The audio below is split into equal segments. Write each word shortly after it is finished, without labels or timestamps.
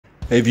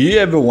Have you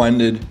ever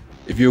wondered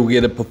if you'll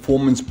get a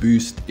performance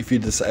boost if you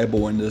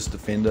disable Windows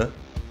Defender?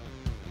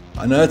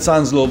 I know it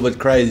sounds a little bit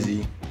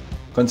crazy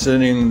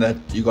considering that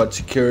you got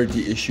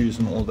security issues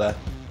and all that,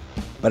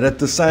 but at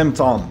the same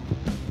time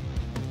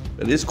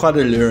it is quite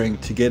alluring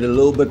to get a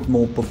little bit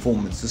more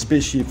performance,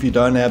 especially if you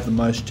don't have the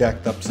most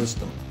jacked up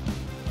system.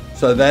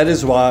 So that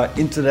is why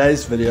in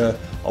today's video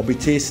I'll be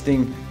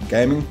testing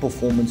gaming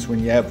performance when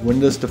you have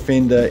Windows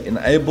Defender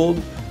enabled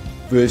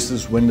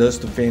versus Windows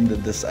Defender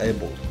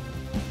disabled.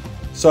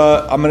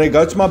 So I'm going to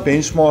go to my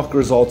benchmark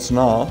results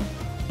now,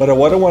 but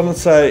what I want to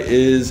say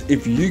is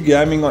if you're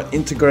gaming on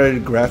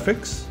integrated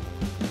graphics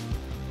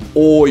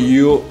or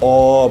you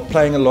are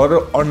playing a lot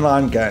of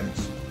online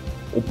games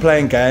or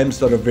playing games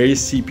that are very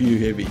CPU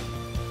heavy,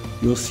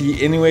 you'll see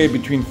anywhere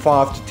between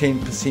 5 to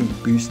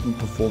 10% boost in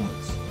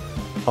performance.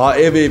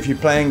 However, if you're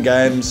playing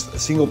games,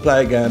 single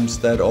player games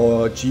that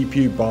are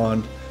GPU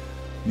bound,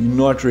 you're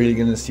not really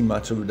going to see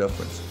much of a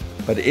difference.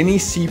 But any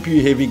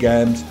CPU heavy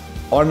games,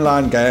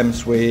 online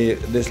games where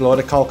there's a lot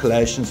of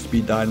calculations to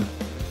be done,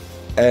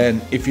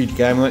 and if you're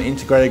gaming on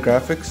integrated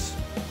graphics,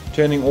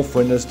 turning off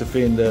Windows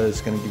Defender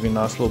is going to give you a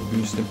nice little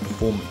boost in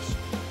performance.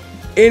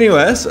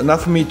 Anyways,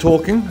 enough of me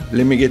talking,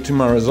 let me get to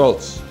my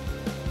results.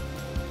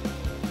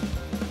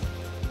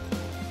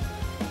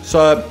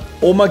 So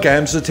all my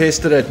games are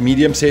tested at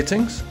medium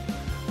settings.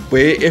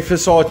 Where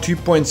FSR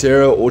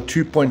 2.0 or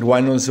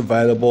 2.1 was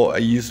available, I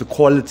used the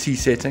quality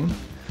setting.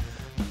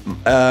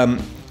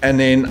 And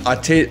then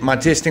my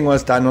testing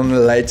was done on the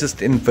latest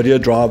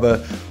NVIDIA driver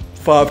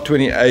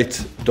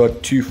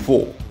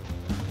 528.24.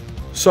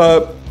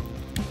 So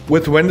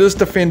with Windows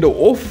Defender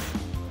off,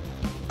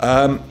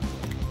 I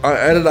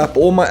added up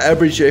all my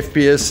average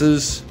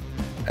FPSs,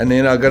 and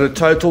then I got a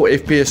total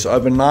FPS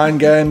over 9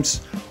 games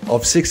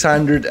of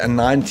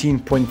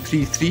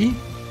 619.33.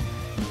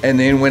 And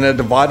then when I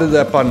divided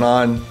that by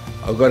 9,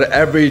 I got an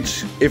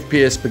average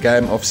FPS per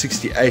game of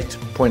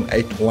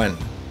 68.81.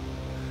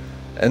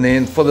 And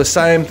then for the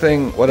same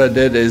thing, what I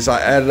did is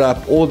I added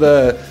up all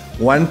the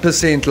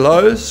 1%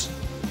 lows,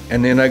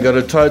 and then I got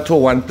a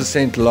total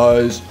 1%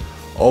 lows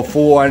of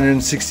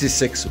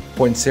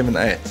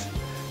 466.78.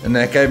 And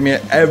that gave me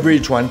an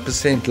average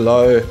 1%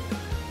 low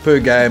per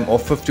game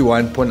of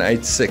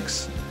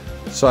 51.86.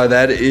 So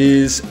that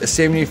is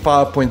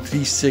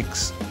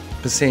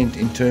 75.36%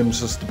 in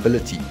terms of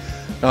stability.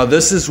 Now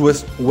this is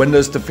with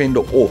Windows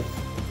Defender off.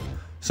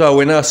 So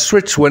when I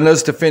switch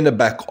Windows Defender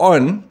back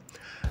on,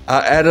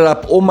 I added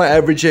up all my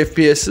average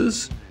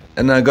FPSs,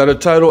 and I got a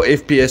total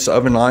FPS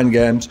over 9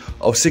 games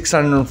of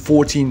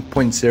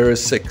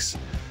 614.06.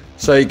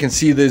 So you can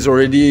see there's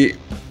already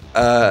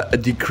a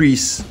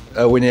decrease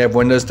when you have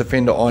Windows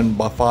Defender on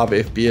by 5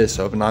 FPS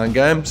over 9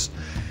 games.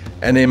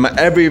 And then my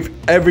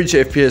average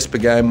FPS per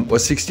game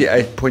was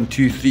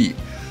 68.23.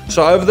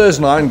 So over those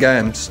 9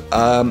 games,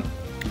 I'm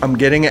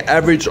getting an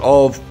average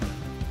of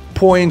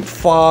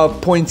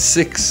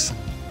 0.6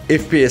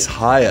 FPS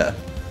higher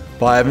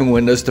by having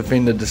Windows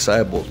Defender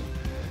disabled.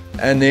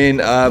 And then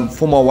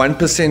for my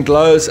 1%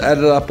 lows,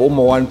 added up all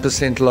my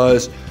 1%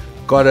 lows,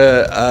 got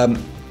a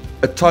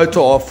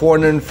total of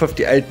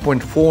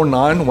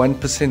 458.49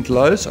 1%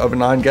 lows over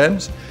 9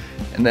 games.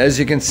 And as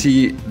you can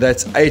see,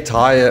 that's 8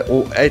 higher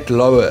or 8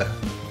 lower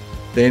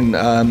than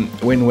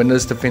when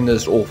Windows Defender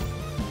is off.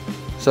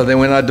 So then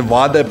when I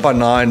divide that by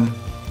 9,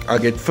 I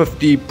get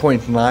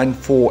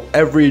 50.94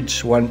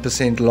 average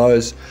 1%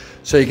 lows.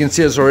 So you can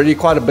see it's already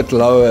quite a bit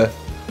lower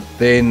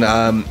than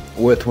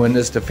with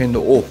Windows Defender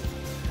off.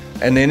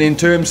 And then in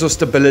terms of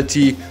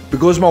stability,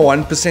 because my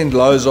 1%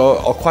 lows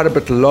are quite a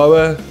bit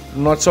lower,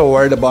 I'm not so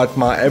worried about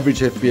my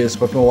average FPS,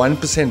 but my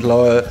 1%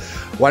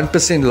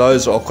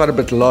 lows are quite a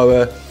bit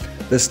lower.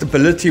 The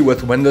stability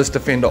with Windows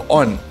Defender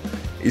on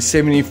is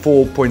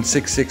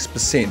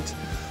 74.66%.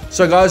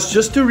 So guys,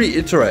 just to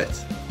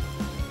reiterate,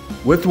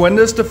 with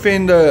Windows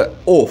Defender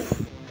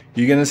off,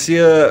 you're going to see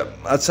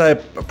I'd say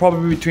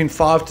probably between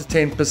 5 to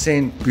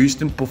 10%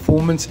 boost in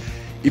performance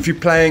if you're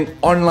playing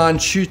online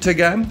shooter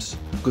games,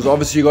 because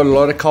obviously you got a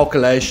lot of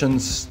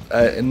calculations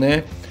in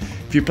there.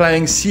 If you're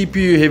playing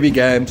CPU heavy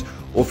games,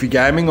 or if you're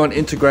gaming on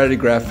integrated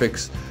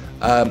graphics,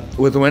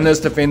 with Windows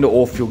Defender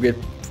off, you'll get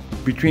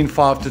between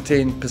 5 to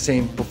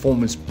 10%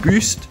 performance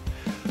boost.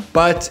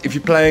 But if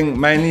you're playing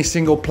mainly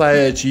single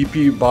player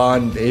GPU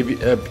bound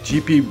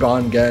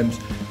games,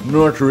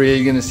 you're not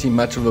really going to see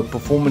much of a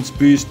performance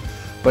boost,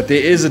 but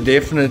there is a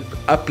definite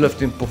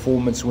uplift in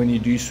performance when you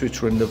do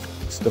switch Windows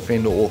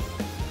Defender off.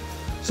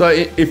 So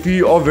if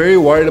you are very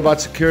worried about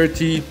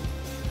security,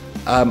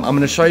 I'm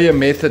going to show you a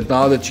method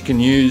now that you can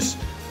use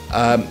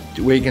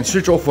where you can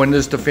switch off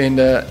Windows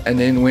Defender, and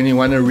then when you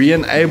want to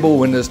re-enable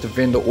Windows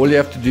Defender, all you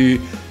have to do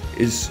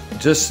is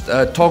just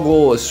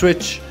toggle a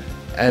switch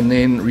and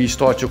then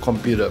restart your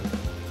computer.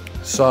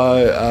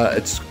 So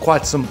it's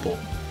quite simple.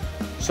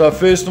 So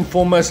first and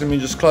foremost, let me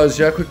just close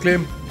here quickly.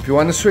 If you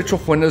want to switch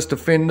off Windows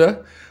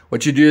Defender,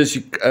 what you do is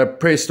you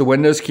press the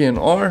Windows key and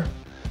R,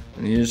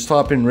 and you just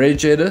type in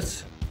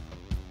regedit.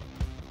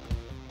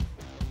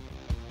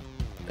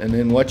 And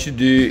then what you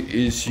do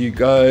is you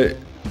go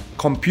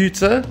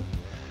computer,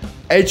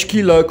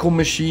 HKey local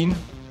machine,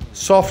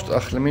 soft.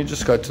 Let me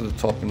just go to the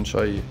top and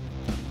show you.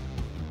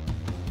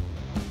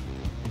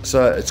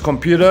 So it's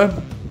computer,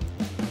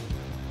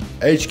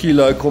 HKey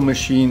local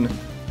machine,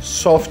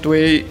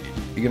 software.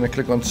 You're going to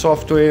click on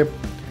software,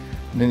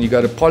 and then you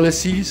go to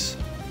policies,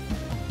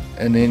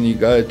 and then you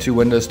go to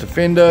Windows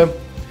Defender,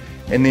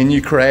 and then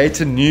you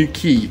create a new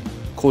key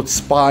called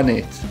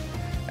SPINet.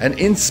 And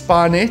in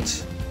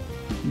SPINet,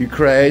 you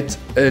create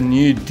a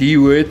new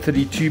DWORD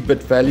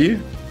 32-bit value,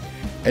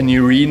 and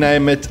you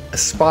rename it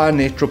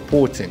SPINet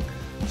reporting.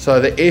 So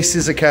the S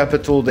is a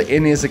capital, the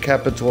N is a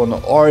capital, and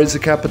the R is a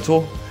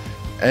capital,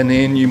 and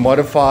then you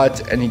modify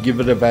it and you give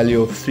it a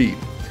value of 3.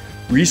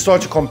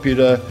 Restart your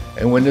computer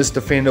and Windows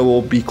Defender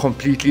will be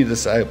completely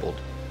disabled.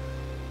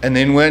 And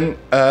then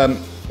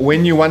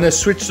when you want to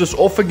switch this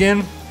off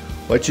again,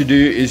 what you do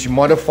is you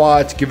modify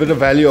it, give it a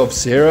value of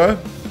 0,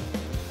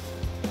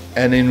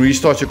 and then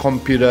restart your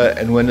computer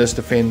and Windows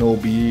Defender will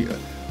be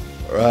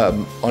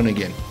on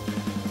again.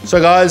 So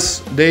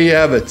guys, there you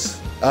have it.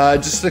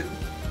 Just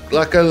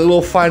like a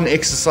little fun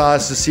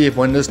exercise to see if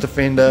Windows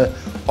Defender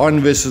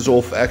on versus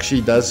off actually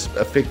does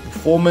affect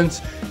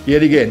performance.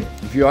 Yet again,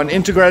 if you're on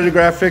integrated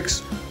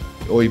graphics,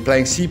 or you're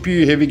playing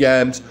CPU heavy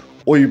games,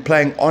 or you're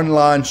playing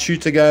online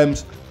shooter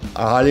games,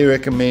 I highly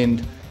recommend,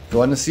 if you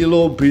want to see a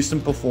little boost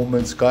in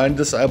performance, go and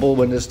disable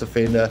Windows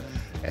Defender,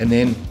 and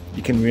then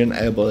you can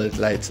re-enable it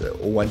later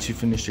or once you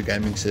finish your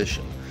gaming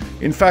session.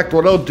 In fact,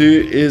 what I'll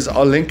do is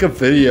I'll link a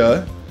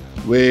video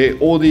where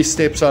all these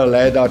steps are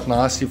laid out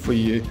nicely for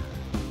you,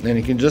 and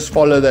you can just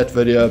follow that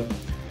video.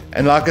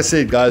 And like I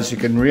said guys, you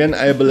can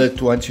re-enable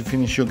it once you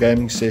finish your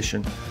gaming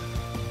session.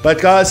 But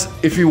guys,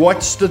 if you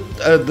watched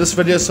this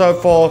video so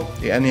far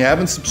and you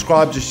haven't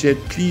subscribed just yet,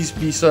 please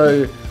be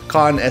so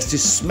kind as to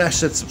smash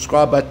that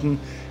subscribe button.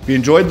 If you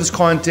enjoyed this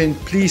content,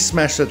 please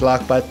smash that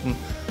like button.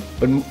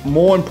 But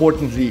more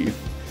importantly,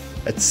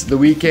 it's the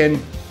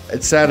weekend,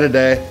 it's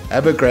Saturday,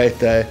 have a great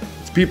day.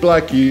 It's people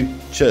like you.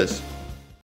 Cheers.